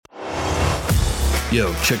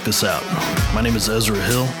Yo, check this out. My name is Ezra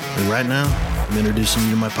Hill, and right now, I'm introducing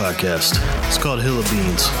you to my podcast. It's called Hill of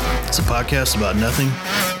Beans. It's a podcast about nothing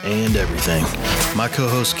and everything. My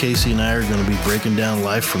co-host Casey and I are going to be breaking down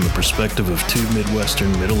life from the perspective of two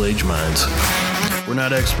Midwestern middle-aged minds. We're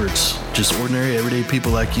not experts, just ordinary everyday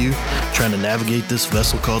people like you trying to navigate this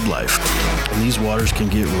vessel called life. And these waters can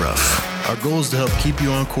get rough. Our goal is to help keep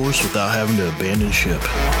you on course without having to abandon ship.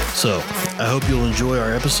 So, I hope you'll enjoy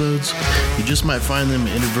our episodes. You just might find them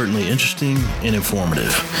inadvertently interesting and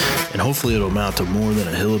informative. And hopefully it'll amount to more than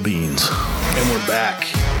a hill of beans. And we're back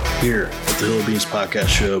here at the Hill of Beans podcast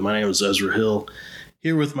show. My name is Ezra Hill,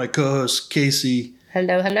 here with my co-host Casey.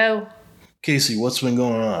 Hello. Casey, what's been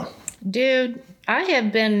going on? Dude, I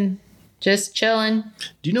have been just chilling.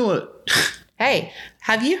 Do you know what? Hey,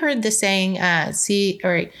 have you heard the saying,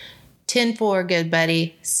 10 for good,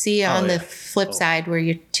 buddy. See you on the flip side where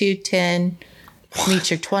your 210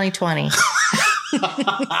 meets your 2020.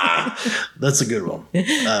 That's a good one.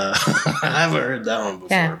 I haven't heard that one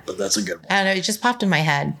before, but that's a good one. I don't know. It just popped in my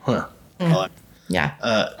head. Huh.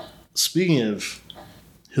 Yeah. Speaking of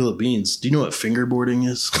Hill of Beans, do you know what fingerboarding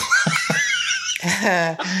is?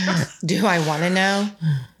 Do I want to know?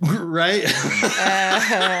 Right?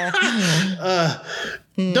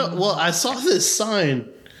 Well, I saw this sign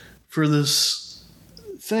for this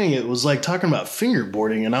thing. It was like talking about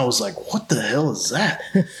fingerboarding, and I was like, what the hell is that?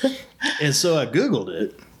 And so I Googled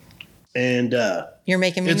it, and you're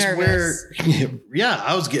making me nervous. Yeah,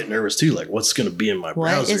 I was getting nervous too. Like, what's going to be in my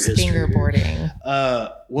browser history? What is fingerboarding?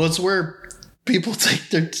 Well, it's where people take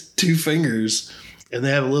their two fingers and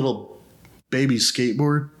they have a little baby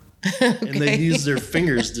skateboard, and they use their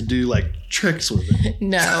fingers to do like tricks with it.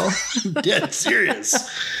 No. Dead serious.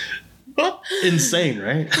 Insane,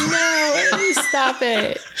 right? No, stop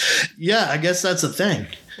it. Yeah, I guess that's a thing.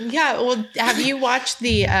 Yeah, well, have you watched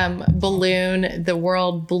the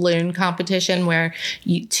world balloon competition where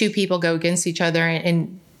two people go against each other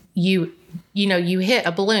and you hit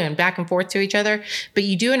a balloon back and forth to each other, but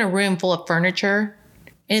you do in a room full of furniture,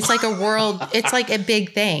 and it's like it's like a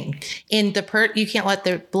big thing. And you can't let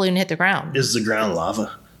the balloon hit the ground. Is the ground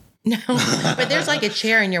lava? No, but there's like a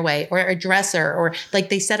chair in your way or a dresser, or like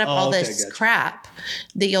they set up all this crap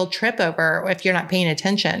that you'll trip over if you're not paying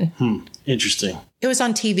attention. Interesting. It was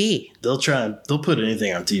on TV. They'll put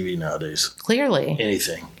anything on TV nowadays. Clearly.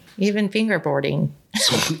 Anything. Even fingerboarding.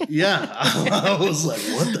 Yeah. I was like,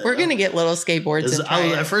 what the We're going to get little skateboards.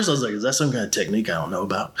 At first I was like, is that some kind of technique I don't know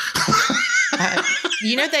about?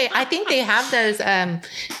 I think they have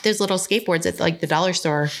those little skateboards at like the dollar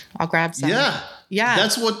store. I'll grab some. Yeah.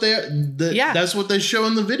 That's what that's what they show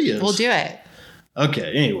in the videos. We'll do it.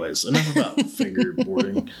 Okay. Anyways, enough about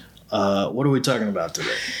fingerboarding. What are we talking about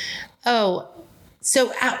today? Oh,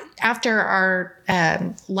 so after our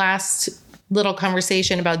last little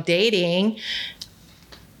conversation about dating,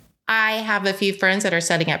 I have a few friends that are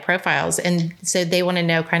setting up profiles, and so they want to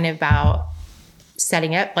know kind of about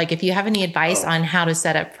setting up. Like, if you have any advice on how to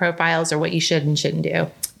set up profiles or what you should and shouldn't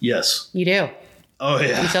do. Yes. You do. Oh,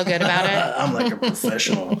 yeah. You feel good about it? I'm like a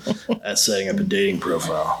professional at setting up a dating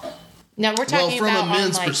profile. Now we're talking about from a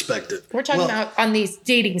men's perspective. We're talking about on these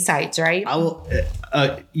dating sites, right? I will.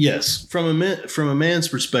 Yes, from a man's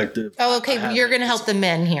perspective. Oh, okay. You're going to help the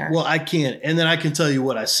men here. Well, I can, and then I can tell you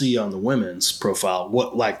what I see on the women's profile.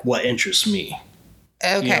 What interests me.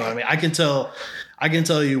 Okay. You know what I mean? I can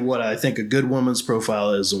tell you what I think a good woman's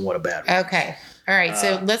profile is and what a bad one. Okay. All right.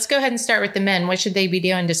 So let's go ahead and start with the men. What should they be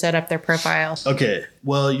doing to set up their profiles? Okay.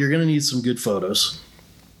 Well, you're going to need some good photos.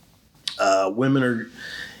 Women are,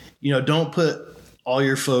 don't put all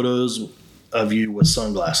your photos of you with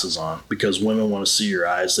sunglasses on, because women want to see your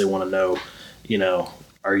eyes. They want to know, do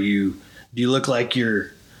you look like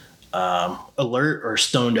you're alert or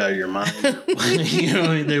stoned out of your mind?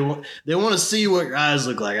 They want to see what your eyes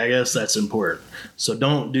look like. I guess that's important. So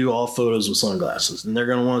don't do all photos with sunglasses. And they're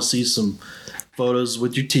going to want to see some photos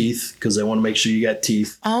with your teeth, because they want to make sure you got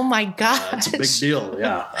teeth. Oh my God. It's a big deal.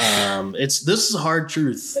 Yeah. This is a hard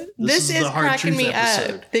truth. This is the hard cracking truth me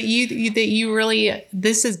episode. up that you really,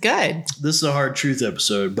 this is good. This is a hard truth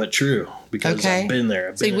episode, but true, because I've been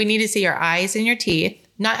there. So we need to see your eyes and your teeth.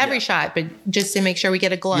 Not every shot, but just to make sure we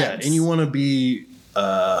get a glimpse. Yeah. And you want to be,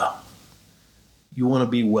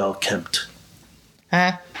 well kept.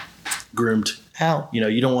 Huh? Groomed. Oh.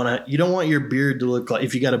 You don't want your beard to look like,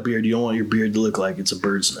 if you got a beard, you don't want your beard to look like it's a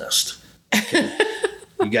bird's nest. Okay?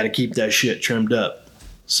 You got to keep that shit trimmed up.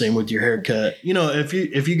 Same with your haircut.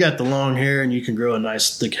 If you got the long hair and you can grow a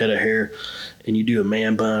nice thick head of hair and you do a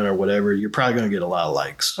man bun or whatever, you're probably going to get a lot of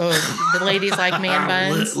likes. Oh, the ladies like man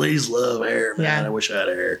buns? Ladies love hair, man. Yeah. I wish I had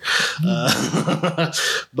hair.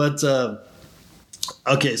 But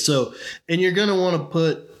Okay, so, and you're going to want to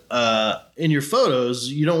put in your photos,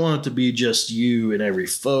 you don't want it to be just you in every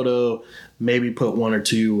photo. Maybe put one or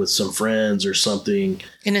two with some friends or something.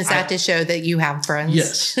 And is that to show that you have friends?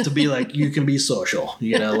 Yes, to be like, you can be social,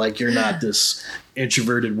 you know, like you're not this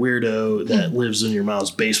introverted weirdo that lives in your mom's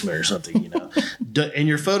basement or something, you know. And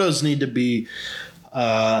your photos need to be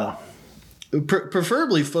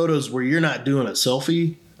preferably photos where you're not doing a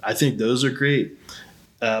selfie. I think those are great.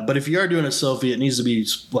 But if you are doing a selfie, it needs to be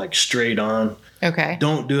like straight on. Okay.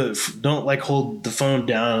 Don't do it. Don't like hold the phone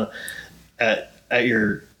down at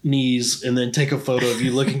your knees and then take a photo of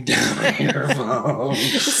you looking down at your phone.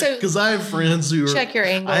 Because I have friends who check your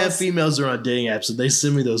angles. I have females who are on dating apps and they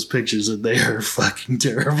send me those pictures and they are fucking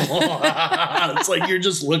terrible. It's like you're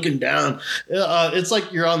just looking down. It's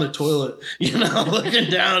like you're on the toilet, you know, looking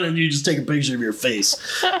down and you just take a picture of your face.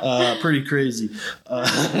 Pretty crazy.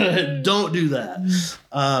 Don't do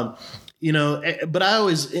that. You know, but I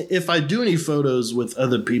always, if I do any photos with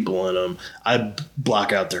other people in them, I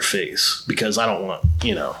block out their face because I don't want,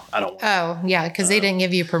 you know, I don't want. Oh, yeah, because they didn't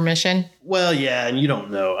give you permission. Well, yeah, and you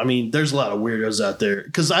don't know. I mean, there's a lot of weirdos out there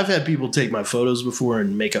because I've had people take my photos before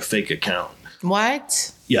and make a fake account.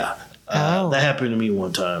 What? Yeah. That happened to me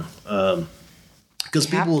one time. Because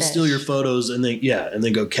people will steal your photos and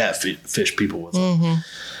then go catfish people with them.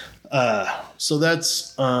 Mm-hmm. So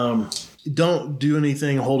that's... don't do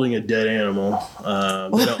anything holding a dead animal.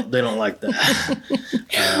 They don't like that.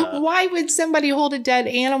 Why would somebody hold a dead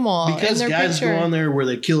animal? Because in their guys picture? go on there where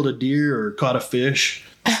they killed a deer or caught a fish,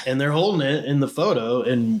 and they're holding it in the photo,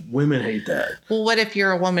 and women hate that. Well, what if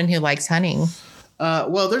you're a woman who likes hunting?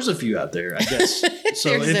 Well, there's a few out there, I guess.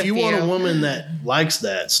 So if you want a woman that likes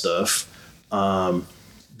that stuff,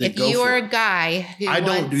 if you are a guy who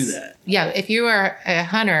don't do that. Yeah, if you are a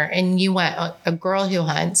hunter and you want a girl who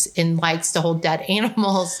hunts and likes to hold dead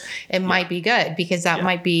animals, it might be good because that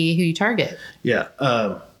might be who you target. Yeah,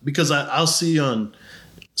 because I'll see on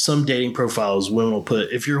some dating profiles, women will put,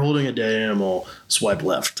 if you're holding a dead animal, swipe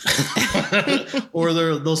left. Or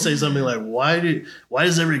they'll say something like, why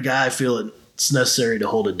does every guy feel it's necessary to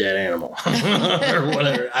hold a dead animal or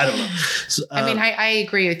whatever. I don't know. So, I mean, I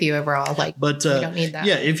agree with you overall. But you don't need that.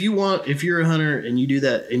 Yeah, if you're a hunter and you do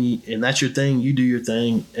that and that's your thing, you do your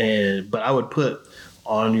thing. But I would put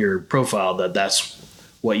on your profile that that's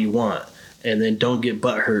what you want, and then don't get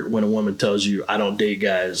butthurt when a woman tells you, "I don't date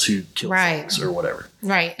guys who kill things" or whatever.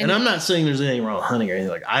 Right. And I'm not saying there's anything wrong with hunting or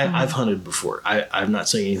anything. Like I've hunted before. I'm not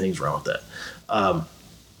saying anything's wrong with that.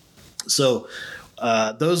 So.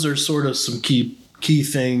 Those are sort of some key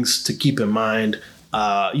things to keep in mind.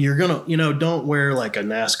 You're gonna, don't wear like a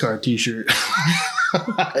NASCAR t-shirt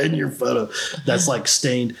in your photo that's like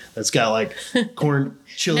stained. That's got like corn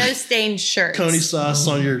chili, no stained shirts, Coney sauce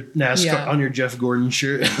on your NASCAR on your Jeff Gordon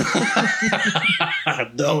shirt.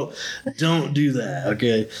 Don't do that.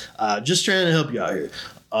 Okay, just trying to help you out here.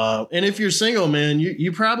 And if you're single, man,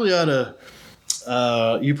 you probably ought to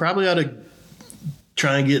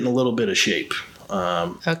try and get in a little bit of shape.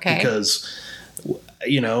 Okay. Because,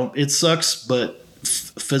 it sucks, but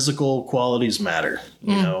physical qualities matter.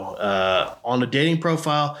 You know, on a dating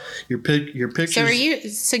profile, your pictures. So, are you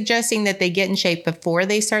suggesting that they get in shape before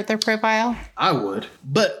they start their profile? I would,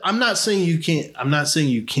 but I'm not saying you can't. I'm not saying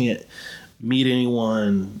you can't meet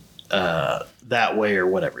anyone that way or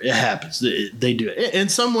whatever. It happens. They do it,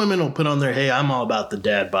 and some women will put on their, "Hey, I'm all about the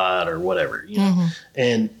dad bod" or whatever. You know,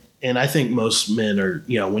 And I think most men are,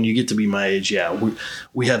 when you get to be my age,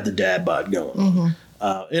 we have the dad bod going.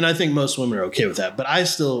 And I think most women are okay with that. But I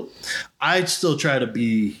still try to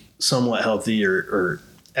be somewhat healthy or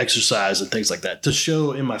exercise and things like that to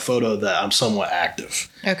show in my photo that I'm somewhat active.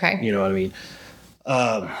 Okay. You know what I mean?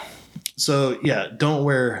 So, don't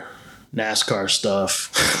wear NASCAR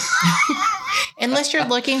stuff. Unless you're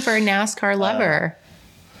looking for a NASCAR lover.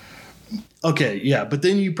 Okay, yeah, but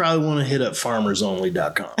then you probably want to hit up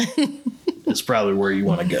farmersonly.com. It's probably where you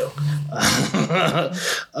want to go.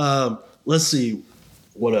 Let's see.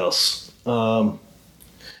 What else? You're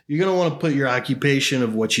going to want to put your occupation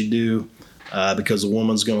of what you do because a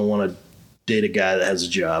woman's going to want to date a guy that has a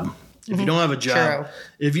job. If you don't have a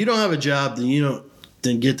job,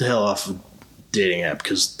 then get the hell off of dating app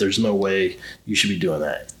because there's no way you should be doing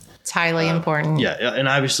that. It's highly important. Yeah, and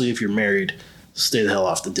obviously if you're married, stay the hell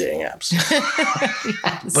off the dating apps.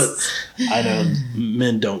 Yes. But I know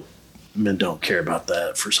men don't care about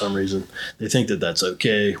that for some reason. They think that that's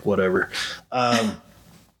okay, whatever.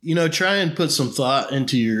 Try and put some thought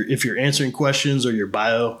into if you're answering questions or your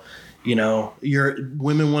bio, your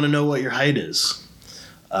women want to know what your height is.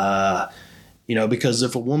 Because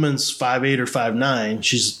if a woman's 5'8" or 5'9",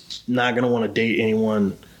 she's not going to want to date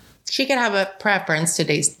anyone She could have a preference to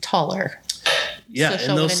date taller. Yeah, so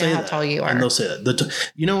she'll want to know how tall you are. And they'll say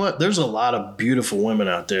that. You know what? There's a lot of beautiful women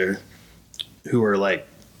out there who are like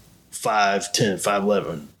 5'10",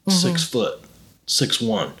 5'11", 6 foot,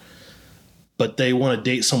 6'1", but they want to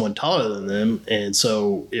date someone taller than them, and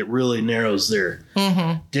so it really narrows their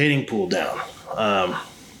dating pool down.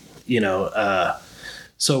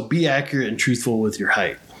 So be accurate and truthful with your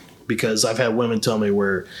height, because I've had women tell me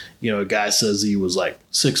where, a guy says he was like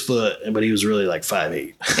 6 foot, but he was really like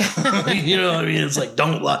 5'8". You know what I mean? It's like,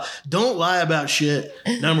 don't lie about shit.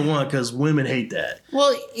 Number one, because women hate that.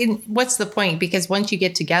 Well, what's the point? Because once you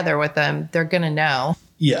get together with them, they're gonna know.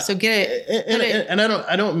 Yeah. So get it. And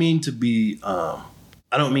I don't mean to be a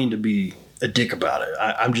dick about it.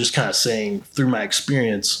 I'm just kind of saying through my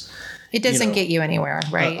experience. It doesn't get you anywhere,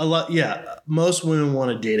 right? A lot. Yeah. Most women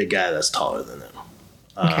want to date a guy that's taller than them.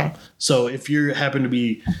 Okay. So if you happen to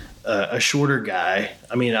be a shorter guy,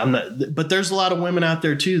 I mean, I'm not, but there's a lot of women out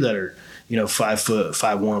there too that are, 5 foot,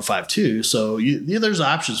 5'1", 5'2". So there's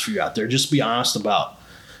options for you out there. Just be honest about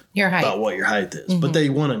your height, about what your height is. But they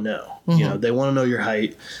want to know, they want to know your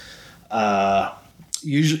height.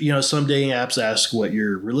 Usually, some dating apps ask what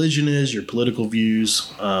your religion is, your political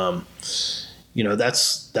views.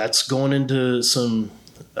 That's going into some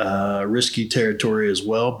risky territory as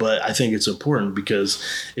well. But I think it's important, because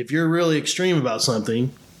if you're really extreme about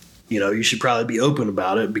something, you should probably be open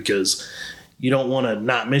about it, because you don't want to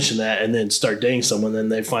not mention that and then start dating someone. Then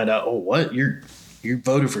they find out, oh, what? You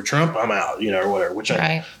voted for Trump? I'm out, or whatever, which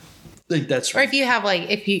I think that's right. Or if you have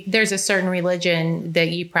there's a certain religion that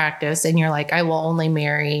you practice and you're like, I will only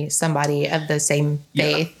marry somebody of the same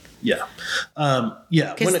faith. Yeah.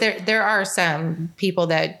 Because there are some people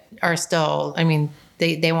that are still,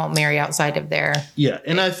 they won't marry outside of their. Yeah.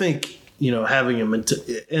 And I think, having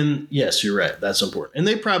and yes, you're right. That's important. And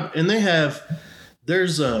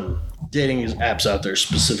there's dating apps out there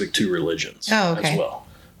specific to religions as well.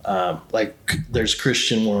 Like there's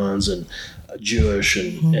Christian ones and Jewish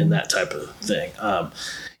and that type of thing.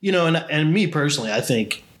 And me personally, I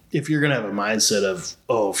think if you're going to have a mindset of,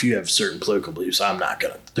 if you have certain political beliefs, I'm not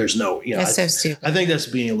going to, there's no, that's so stupid. I think that's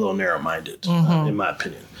being a little narrow-minded, in my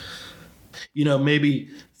opinion. Maybe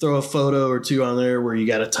throw a photo or two on there where you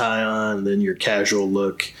got a tie on, and then your casual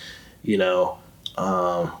look, that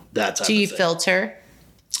type of thing. Do you filter?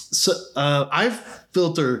 So I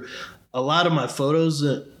filter a lot of my photos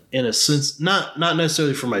in a sense, not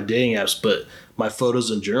necessarily for my dating apps, but my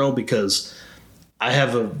photos in general, because I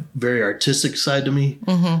have a very artistic side to me.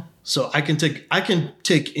 So I can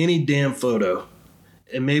take any damn photo,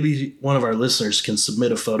 and maybe one of our listeners can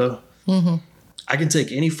submit a photo. I can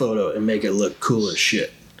take any photo and make it look cool as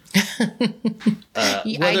shit.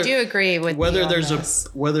 I do agree with whether there's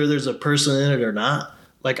a person in it or not.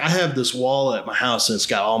 Like I have this wall at my house, and it's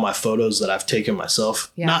got all my photos that I've taken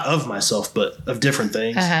myself, not of myself, but of different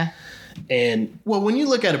things. And when you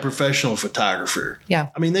look at a professional photographer,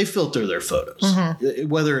 they filter their photos,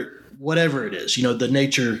 whatever it is, the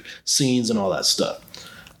nature scenes and all that stuff.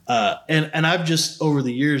 And I've just over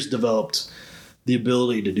the years developed the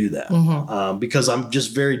ability to do that because I'm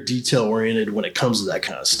just very detail oriented when it comes to that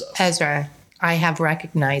kind of stuff. Ezra, I have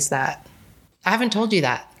recognized that. I haven't told you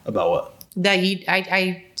that. About what? That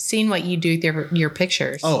I seen what you do with your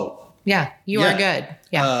pictures. Oh, yeah, you are good.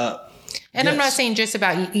 Yeah. And yes. I'm not saying just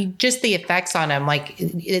about you, just the effects on them. Like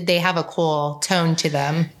they have a cool tone to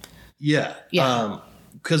them. Yeah.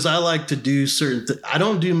 Because I like to do certain things. I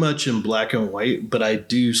don't do much in black and white, but I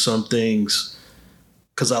do some things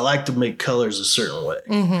because I like to make colors a certain way.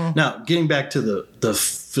 Now, getting back to the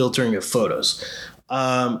filtering of photos,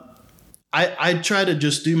 I try to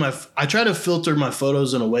just I try to filter my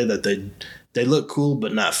photos in a way that they look cool,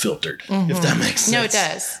 but not filtered, if that makes sense. No, it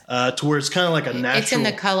does. To where it's kind of like a natural. It's in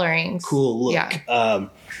the colorings. Cool look. Yeah.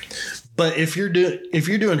 But if you're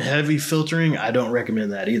doing heavy filtering, I don't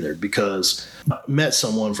recommend that either, because I met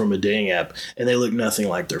someone from a dating app and they look nothing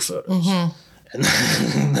like their photos. And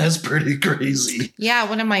that's pretty crazy. Yeah.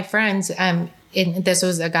 One of my friends, and this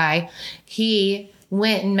was a guy, he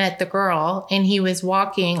went and met the girl and he was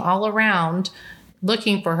walking all around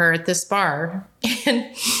looking for her at this bar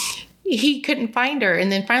and he couldn't find her. And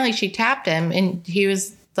then finally she tapped him and he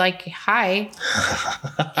was like, hi.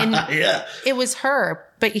 And it was her,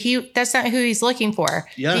 but that's not who he's looking for.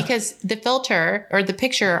 Yeah. Because the filter or the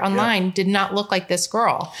picture online did not look like this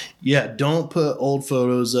girl. Yeah. Don't put old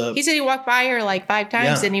photos up. He said he walked by her like 5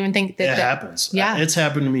 times, didn't even think that. It happens. Yeah. It's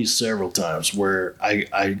happened to me several times where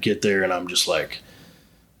I get there and I'm just like,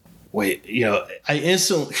 wait, I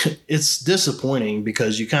instantly, it's disappointing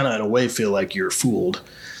because you kind of in a way feel like you're fooled,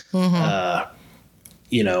 and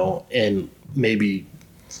maybe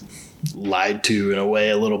lied to in a way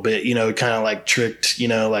a little bit, kind of like tricked,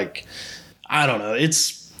 like, I don't know.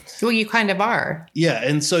 Well, you kind of are. Yeah.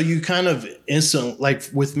 And so you kind of like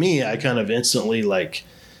with me, I kind of instantly like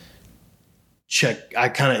I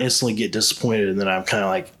kind of instantly get disappointed. And then I'm kind of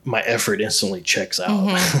like, my effort instantly checks out.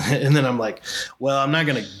 And then I'm like, well, I'm not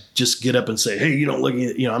going to just get up and say, hey, you don't look,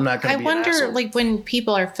 I'm not going to be an asshole. I wonder, like, when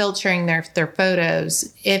people are filtering their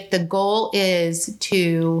photos, if the goal is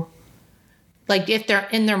to, like, if they're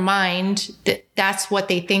in their mind, that's what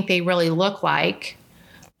they think they really look like,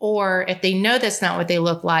 or if they know that's not what they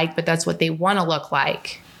look like, but that's what they want to look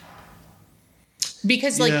like.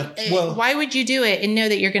 Because, like, why would you do it and know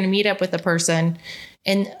that you're going to meet up with a person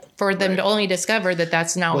and for them to only discover that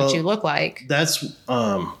that's not what you look like? That's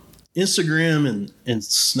Instagram and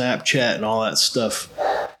Snapchat and all that stuff.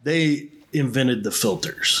 They invented the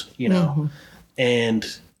filters, and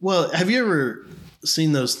have you ever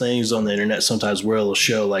seen those things on the internet sometimes where it'll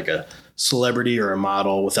show like a celebrity or a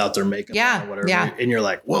model without their makeup on or whatever. Yeah. And you're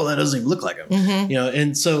like, whoa, that doesn't even look like them.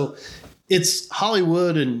 And so it's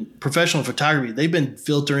Hollywood and professional photography. They've been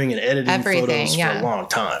filtering and editing photos for a long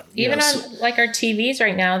time. Even on like our TVs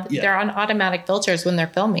right now, they're on automatic filters when they're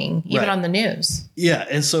filming, even on the news. Yeah.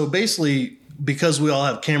 And so basically, because we all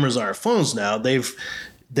have cameras on our phones now, they've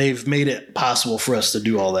made it possible for us to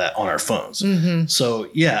do all that on our phones. So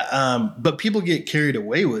but people get carried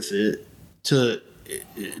away with it to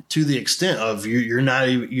the extent of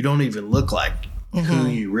you don't even look like who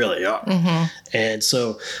you really are. And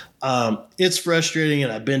so it's frustrating,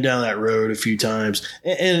 and I've been down that road a few times,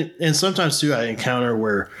 and sometimes too I encounter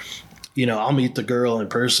where I'll meet the girl in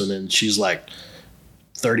person and she's like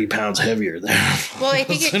 30 pounds heavier than well, I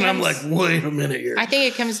think and I'm like, wait a minute here. I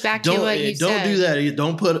think it comes back to what you said. Don't do that.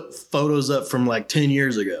 Don't put photos up from like 10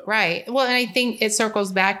 years ago. Right. Well, and I think it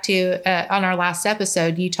circles back to on our last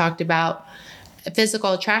episode, you talked about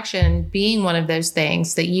physical attraction being one of those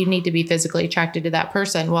things that you need to be physically attracted to that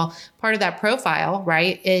person. Well, part of that profile,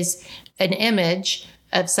 right, is an image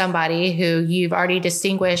of somebody who you've already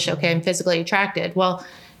distinguished. Okay, I'm physically attracted. Well,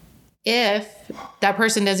 if that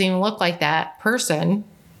person doesn't even look like that person,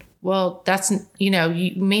 well, that's, you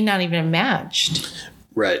may not even have matched.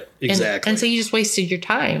 Right. Exactly. And so you just wasted your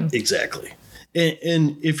time. Exactly.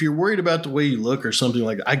 And if you're worried about the way you look or something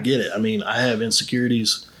like that, I get it. I mean, I have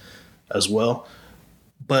insecurities as well,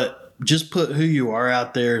 but just put who you are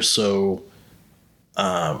out there. So,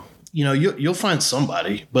 you'll find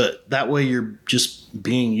somebody, but that way you're just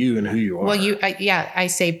being you and who you are. Well, I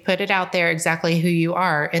say, put it out there exactly who you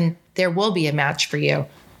are, and there will be a match for you.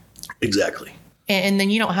 Exactly. And then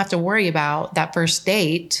you don't have to worry about that first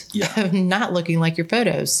date of not looking like your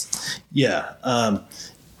photos. Yeah.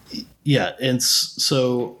 And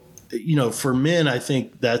so, for men, I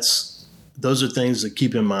think those are things to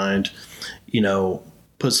keep in mind.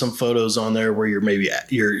 Put some photos on there where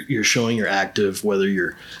you're showing you're active, whether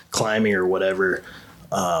you're climbing or whatever,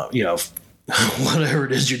 whatever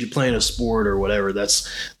it is you're playing a sport or whatever.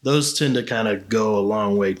 Those tend to kind of go a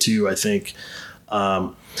long way too, I think.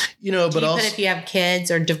 But also, if you have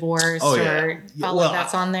kids or divorce or all of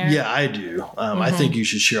that's on there. Yeah, I do. I think you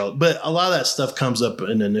should share, but a lot of that stuff comes up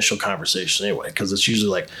in the initial conversation anyway, because it's usually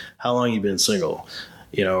like, how long you been single?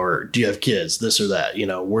 Or do you have kids, this or that,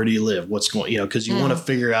 where do you live? What's going, because you want to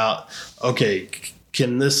figure out, okay,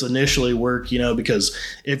 can this initially work? Because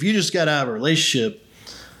if you just got out of a relationship,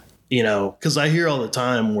 because I hear all the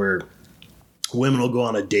time where women will go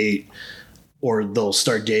on a date or they'll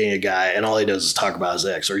start dating a guy and all he does is talk about his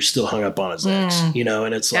ex, or he's still hung up on his ex, and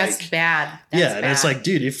it's that's like, bad. And it's like,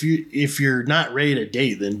 dude, if you're not ready to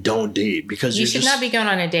date, then don't date, because you should not be going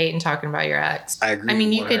on a date and talking about your ex. I agree. I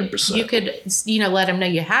mean, you could let him know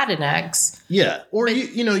you had an ex. Yeah. Or,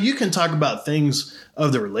 you can talk about things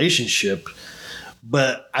of the relationship,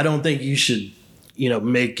 but I don't think you should,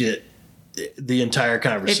 make it the entire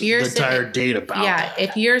conversation, the entire date about that.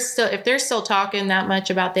 If they're still talking that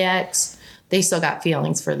much about the ex, they still got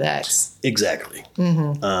feelings for the ex. Exactly.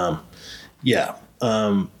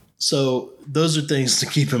 So those are things to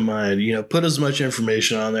keep in mind. Put as much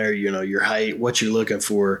information on there, your height, what you're looking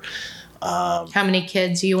for. How many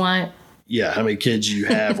kids you want. Yeah, how many kids you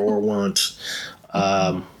have or want.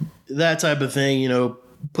 That type of thing,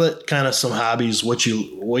 put kind of some hobbies, what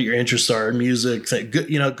your interests are, music.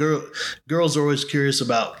 Girls are always curious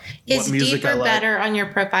about what music I like. Is deeper better on your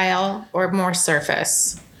profile or more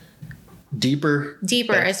surface? Deeper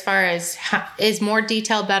as far as is more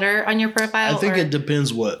detail better on your profile? I think it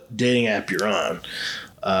depends what dating app you're on,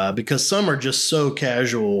 because some are just so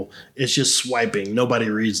casual, it's just swiping, nobody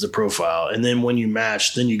reads the profile, and then when you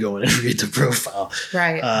match, then you go in and read the profile,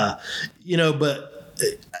 right? But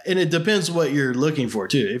and it depends what you're looking for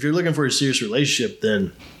too. If you're looking for a serious relationship,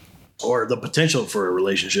 then, or the potential for a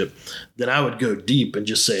relationship, then I would go deep and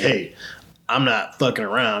just say, hey, I'm not fucking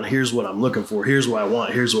around. Here's what I'm looking for. Here's what I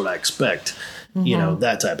want. Here's what I expect. You know,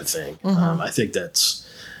 that type of thing. I think that's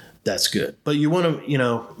good. But you want to, you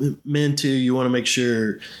know, men too, you want to make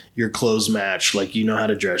sure your clothes match. Like, you know how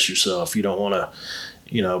to dress yourself. You don't want to,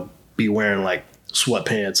 you know, be wearing like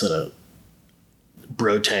sweatpants and a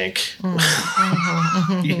bro tank.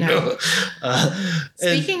 You know.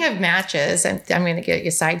 Speaking of matches, I'm going to get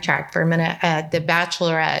you sidetracked for a minute. The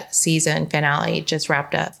Bachelorette season finale just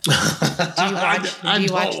wrapped up. Do you watch? I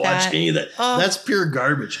don't watch any of that. Oh, that's pure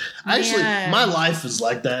garbage. Actually, my life is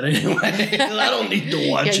like that anyway. I don't need to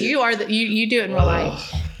watch it. You do it in real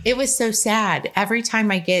life. It was so sad. Every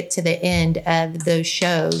time I get to the end of those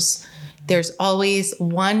shows, there's always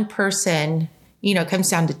one person, you know, it comes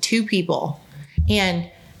down to two people. And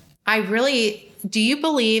do you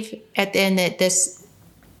believe at the end that this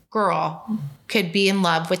girl could be in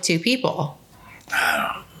love with two people?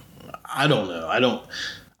 I don't know. I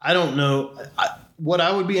don't know. What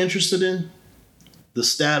I would be interested in, the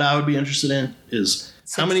stat I would be interested in is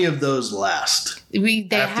how many of those last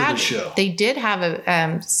after the show. They did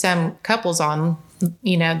have some couples on,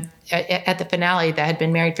 you know, at the finale that had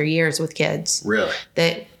been married for years with kids. Really?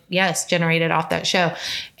 That, yes, generated off that show.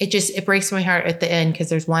 It breaks my heart at the end because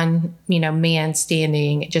there's one, you know, man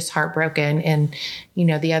standing just heartbroken and, you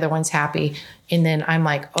know, the other one's happy. And then I'm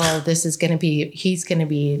like, oh, he's going to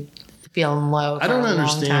be feeling low for I don't a long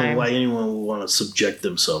understand time. why anyone would want to subject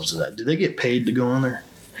themselves to that. Do they get paid to go on there?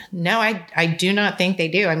 No, I do not think they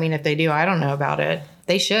do. I mean, if they do, I don't know about it.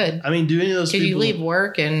 They should. I mean, do any of those people... Could you leave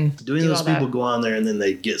work and do any of those people go on there and then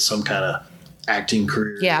they get some kind of acting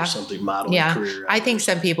career or something, modeling career? I think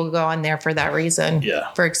some people go on there for that reason.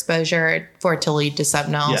 Yeah. For exposure, for it to lead to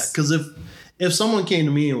something else. Yeah, because if someone came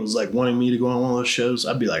to me and was like wanting me to go on one of those shows,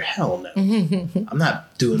 I'd be like, hell no. I'm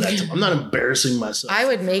not doing that. I'm not embarrassing myself. I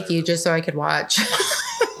would make you just so I could watch.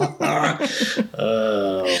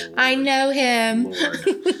 I know him.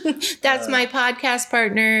 That's my podcast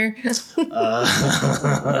partner.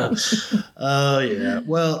 Yeah.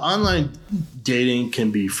 Well, online dating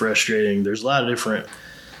can be frustrating. There's a lot of different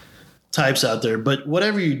types out there, but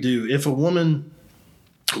whatever you do, if a woman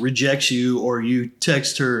rejects you or you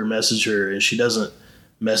text her or message her and she doesn't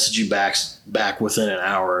message you back within an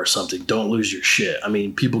hour or something, don't lose your shit. I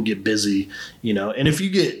mean, people get busy, you know, and if you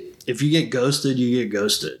get ghosted, you get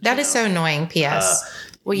ghosted. That is so annoying. P.S.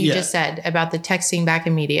 What you just said about the texting back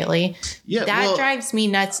immediately. Yeah, that drives me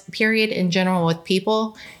nuts, period, in general, with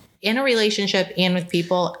people in a relationship and with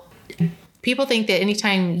people. People think that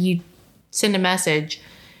anytime you send a message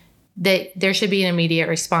that there should be an immediate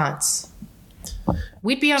response.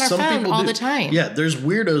 We'd be on our phone all the time. Yeah, there's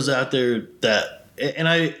weirdos out there that, and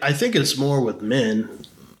I think it's more with men.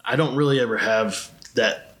 I don't really ever have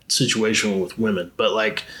that situation with women, but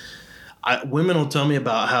like women will tell me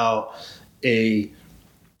about how a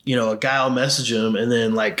guy will message him and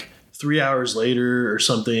then like 3 hours later or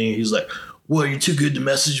something, he's like, well, you're too good to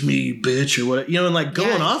message me, bitch, or what, you know, and like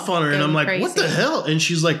going off on her. And I'm like, crazy. What the hell? And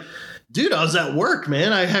she's like, dude, I was at work,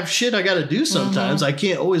 man. I have shit I got to do sometimes. I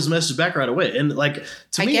can't always message back right away. And like,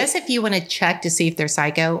 to me, I guess if you want to check to see if they're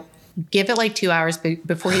psycho, give it like 2 hours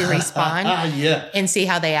before you respond. And see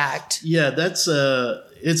how they act. Yeah, that's men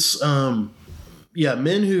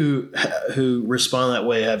who respond that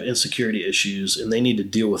way have insecurity issues, and they need to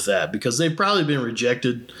deal with that because they've probably been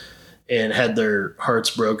rejected and had their hearts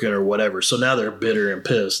broken or whatever. So now they're bitter and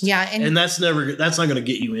pissed. Yeah, and that's not going to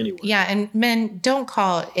get you anywhere. Yeah, and men, don't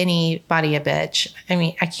call anybody a bitch. I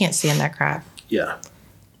mean, I can't stand that crap. Yeah.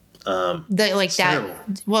 That. Terrible.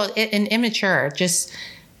 Well, and immature. Just,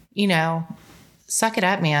 you know, suck it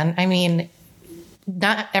up, man. I mean,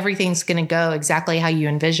 not everything's going to go exactly how you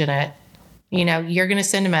envision it. You know, you're going to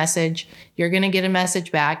send a message. You're going to get a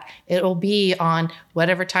message back. It'll be on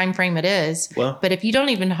whatever time frame it is. Well, but if you don't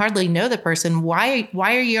even hardly know the person, why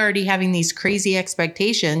are you already having these crazy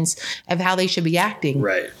expectations of how they should be acting?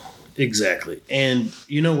 Right. Exactly. And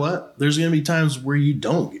you know what? There's going to be times where you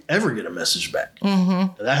don't ever get a message back.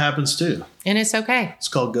 Mm-hmm. That happens too. And it's okay. It's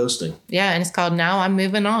called ghosting. Yeah. And it's called now I'm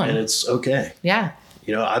moving on. And it's okay. Yeah.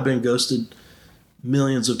 You know, I've been ghosted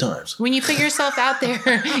millions of times. When you put yourself out there,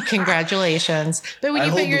 congratulations. But when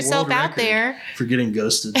you put yourself out there for getting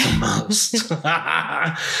ghosted the most.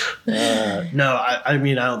 No, I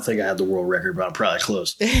mean, I don't think I had the world record, but I'm probably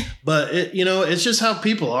close. But it's just how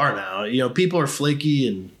people are now. You know, people are flaky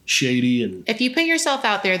and shady. And if you put yourself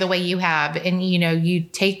out there the way you have, and you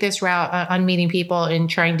take this route on meeting people and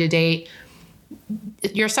trying to date,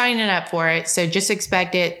 you're signing up for it. So just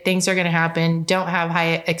expect it. Things are going to happen. Don't have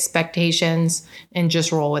high expectations and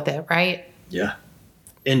just roll with it. Right. Yeah.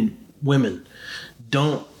 And women,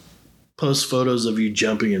 don't post photos of you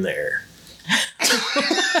jumping in the air.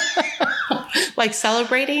 Like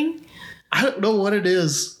celebrating? I don't know what it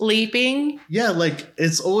is. Leaping? Yeah, like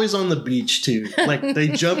it's always on the beach too. Like they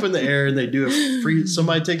jump in the air and they do a freeze.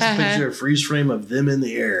 Somebody takes a picture, a freeze frame of them in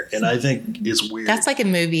the air, and I think it's weird. That's like a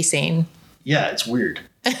movie scene. Yeah, it's weird.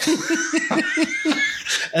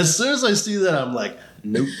 As soon as I see that, I'm like,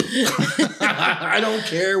 nope. I don't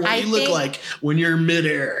care what you look like when you're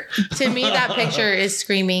midair. To me, that picture is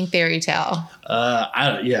screaming fairy tale.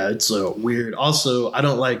 Yeah, it's weird. Also, I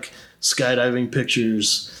don't like skydiving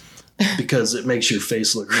pictures because it makes your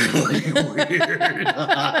face look really weird.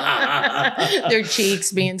 Their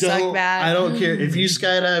cheeks being sucked back. I don't care. If you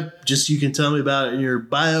skydive, just you can tell me about it in your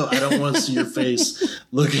bio. I don't want to see your face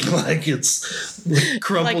looking like it's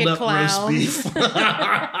crumpled up roast beef.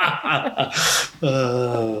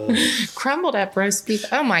 Crumbled up roast beef.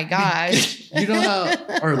 Oh my gosh. You know how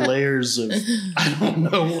our layers of I don't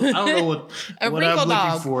know what I'm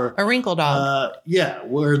looking for. A wrinkle dog. Yeah,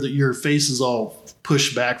 where your face is all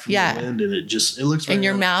pushed back from the wind, and it looks very and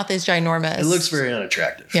your mouth is ginormous. It looks very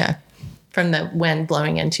unattractive. Yeah, from the wind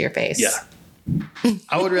blowing into your face. Yeah.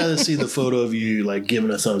 I would rather see the photo of you like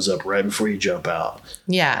giving a thumbs up right before you jump out.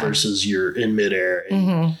 Yeah. Versus you're in midair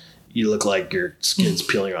and you look like your skin's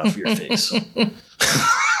peeling off your face.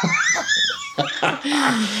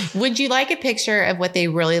 Would you like a picture of what they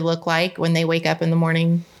really look like when they wake up in the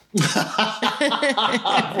morning? Oh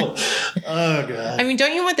God. I mean,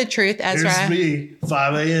 don't you want the truth, Ezra? Here's me,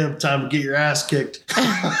 5 a.m. Time to get your ass kicked.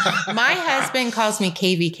 My husband calls me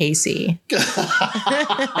KVKC.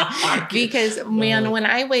 Because man, when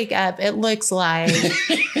I wake up, it looks like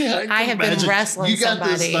I have been wrestling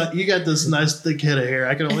somebody. You got this nice thick head of hair.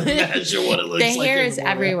 I can only imagine what it looks like. The hair is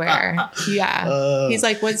everywhere. Yeah. He's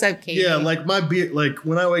like, "What's up, Katie?" Yeah, like my beard. Like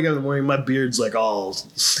when I wake up in the morning, my beard's like all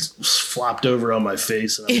flopped over on my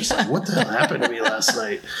face, and I'm just like, "What the hell happened to me last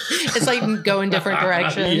night?" It's like going different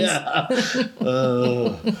directions. Yeah.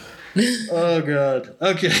 Oh God.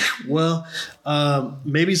 Okay. Well,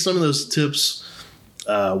 maybe some of those tips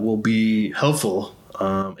will be helpful.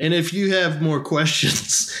 And if you have more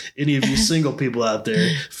questions, any of you single people out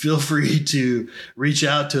there, feel free to reach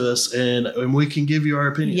out to us and we can give you our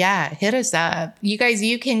opinion. Yeah, hit us up. You guys,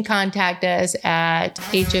 you can contact us at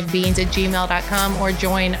hofbeans@gmail.com or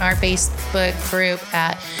join our Facebook group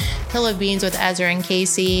at Hill of Beans with Ezra and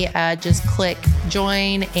Casey. Just click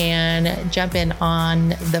join and jump in on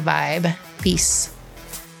the vibe. Peace.